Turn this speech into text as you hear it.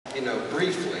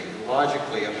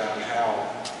logically about how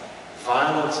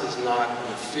violence is not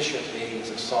an efficient means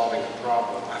of solving a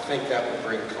problem, I think that would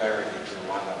bring clarity to a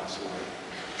lot of us who are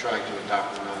trying to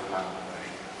adopt a nonviolent way.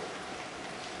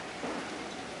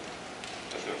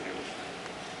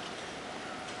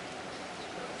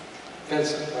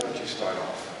 Vincent, why don't you start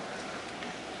off?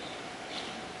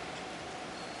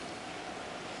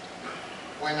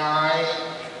 When I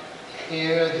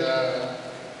hear the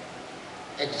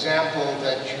example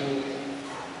that you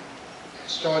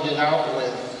started out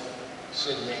with,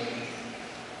 Sydney,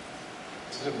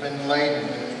 the Bin Laden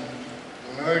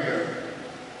murder,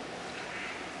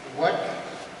 what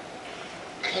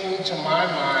came to my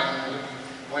mind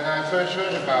when I first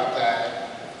heard about that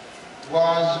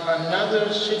was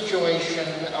another situation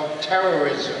of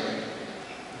terrorism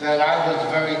that I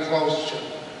was very close to.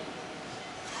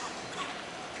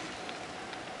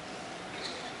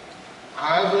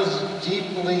 I was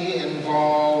deeply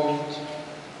involved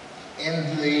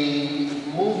in the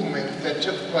movement that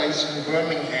took place in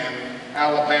Birmingham,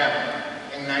 Alabama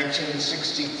in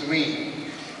 1963,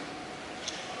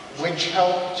 which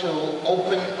helped to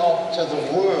open up to the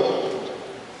world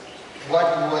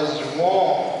what was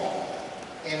wrong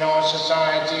in our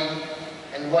society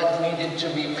and what needed to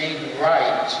be made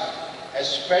right,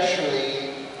 especially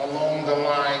along the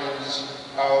lines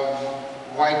of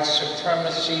white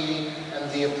supremacy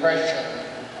and the oppression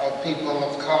of people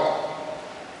of color.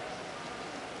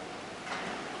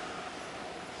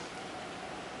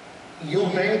 You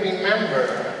may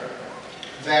remember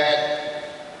that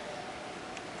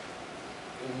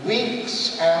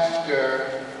weeks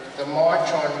after the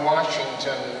March on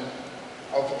Washington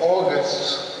of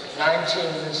August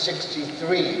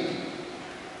 1963,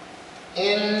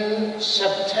 in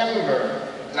September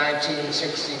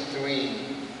 1963,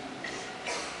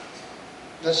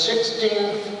 the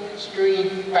 16th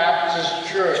Street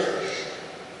Baptist Church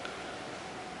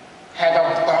had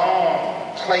a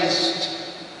bomb placed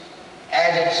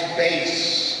at its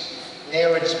base,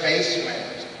 near its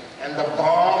basement, and the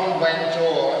bomb went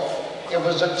off. It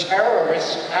was a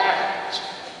terrorist act,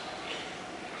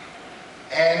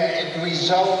 and it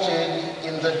resulted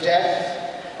in the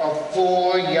death of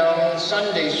 4 young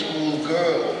Sunday school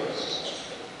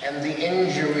girls and the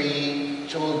injury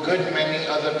to a good many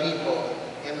other people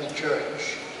in the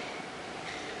church.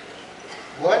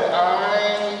 What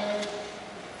I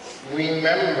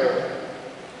remember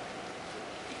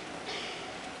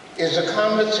is a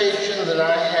conversation that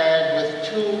I had with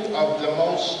 2 of the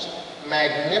most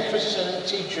magnificent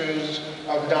teachers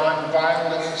of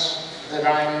nonviolence that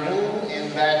I knew in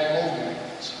that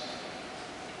movement.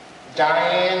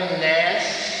 Diane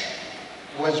Nash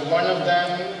was one of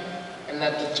them, and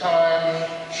at the time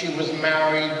she was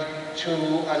married to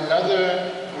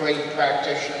another great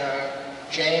practitioner,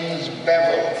 James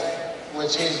Bevel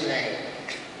was his name.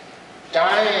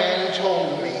 Diane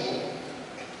told me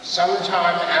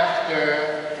sometime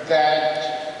after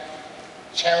that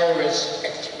terrorist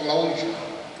explosion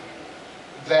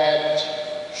that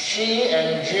she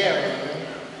and Jim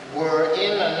were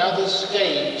in another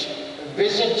state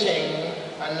visiting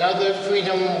another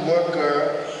freedom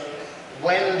worker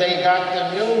when they got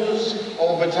the news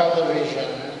over television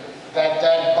that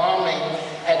that bombing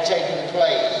had taken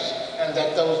place and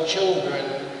that those children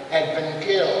had been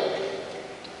killed.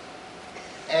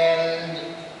 And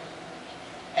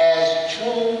as 2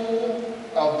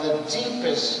 of the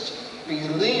deepest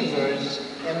believers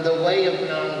in the way of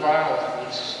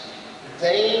nonviolence,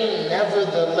 they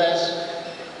nevertheless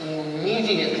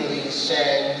immediately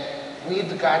said,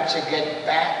 we've got to get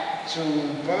back to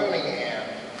Birmingham,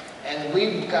 and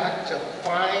we've got to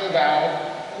find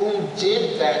out who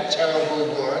did that terrible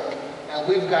work, and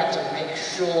we've got to make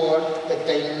sure that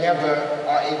they never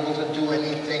are able to do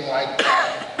anything like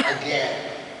that again.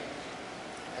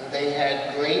 And they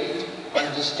had great,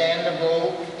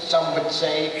 understandable, some would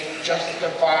say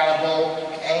justifiable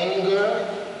anger,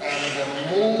 and the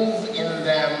move in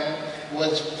them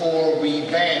was for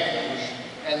revenge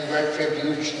and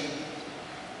retribution.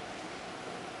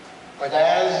 But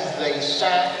as they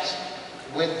sat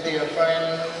with their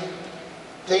friend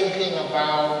thinking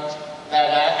about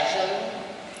that action,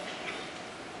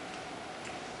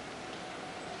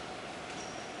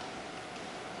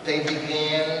 they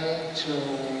began to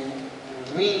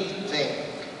rethink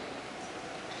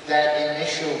that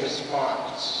initial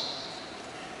response.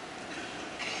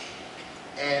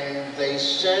 And they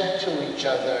said to each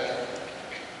other,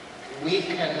 we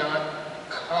cannot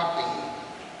copy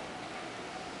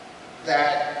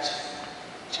that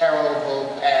terrible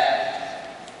path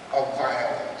of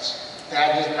violence.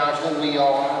 That is not who we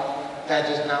are. That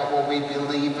is not what we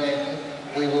believe in.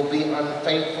 we will be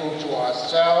unfaithful to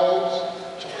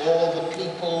ourselves, to all the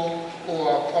people who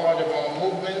are part of our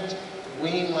movement.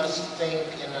 We must think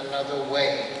in another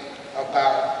way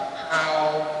about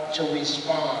how to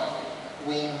respond.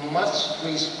 We must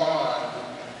respond,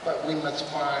 but we must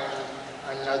find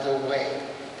another way.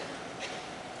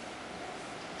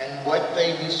 And what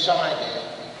they decided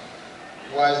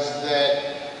was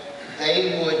that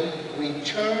they would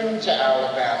return to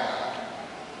Alabama,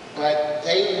 but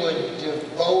they would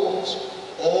devote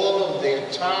all of their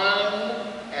time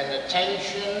and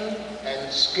attention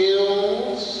and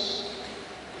skills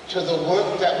to the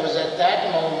work that was at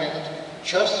that moment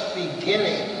just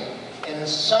beginning in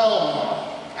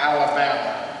Selma,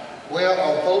 Alabama, where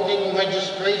a voting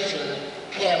registration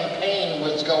campaign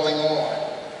was going on.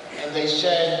 And they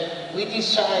said, we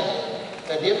decided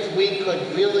that if we could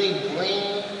really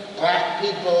bring black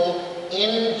people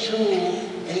into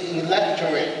the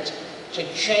electorate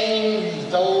to change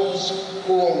those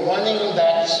who are running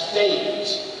that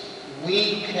state,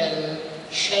 we can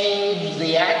change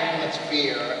the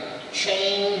atmosphere,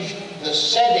 change the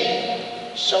setting,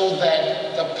 so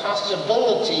that the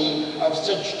possibility of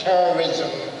such terrorism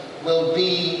will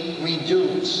be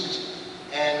reduced.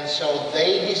 And so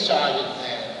they decided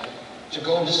then to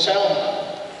go to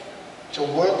Selma to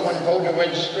work on voter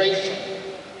registration.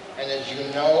 And as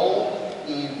you know,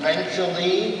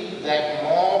 eventually that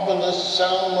marvelous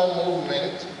Selma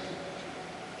movement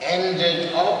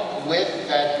ended up with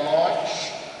that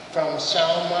march from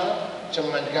Selma to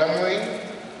Montgomery.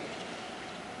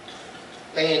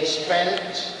 They had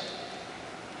spent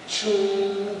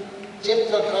 2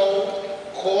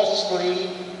 difficult, costly,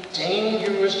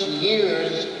 dangerous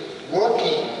years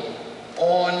working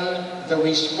on the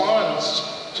response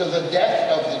to the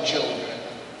death of the children.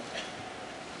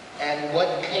 And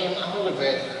what came out of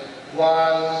it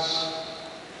was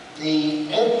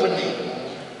the opening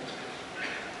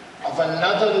of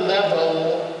another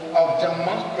level of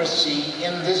democracy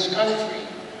in this country.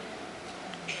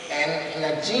 And in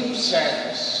a deep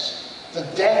sense, the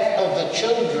death of the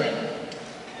children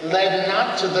led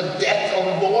not to the death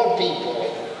of more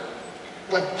people,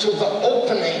 but to the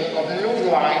opening of new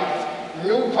life,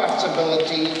 new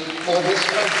possibility for this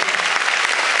country.